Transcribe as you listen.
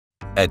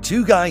At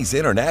Two Guys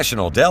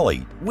International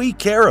Deli, we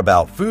care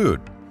about food,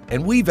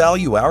 and we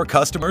value our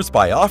customers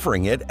by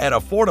offering it at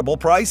affordable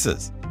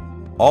prices.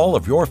 All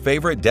of your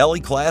favorite deli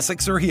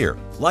classics are here,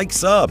 like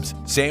subs,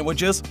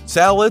 sandwiches,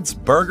 salads,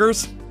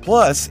 burgers,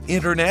 plus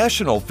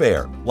international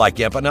fare like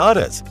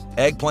empanadas,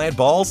 eggplant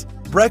balls,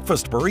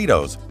 breakfast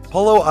burritos,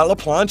 pollo a la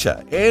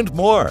plancha, and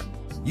more.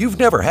 You've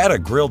never had a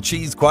grilled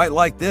cheese quite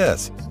like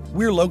this.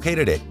 We're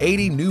located at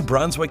 80 New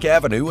Brunswick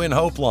Avenue in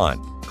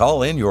Hopelawn.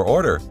 Call in your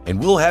order and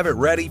we'll have it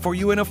ready for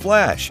you in a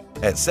flash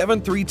at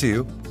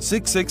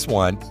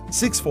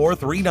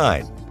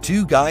 732-661-6439.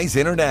 Two Guys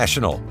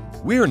International.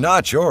 We're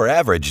not your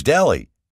average deli.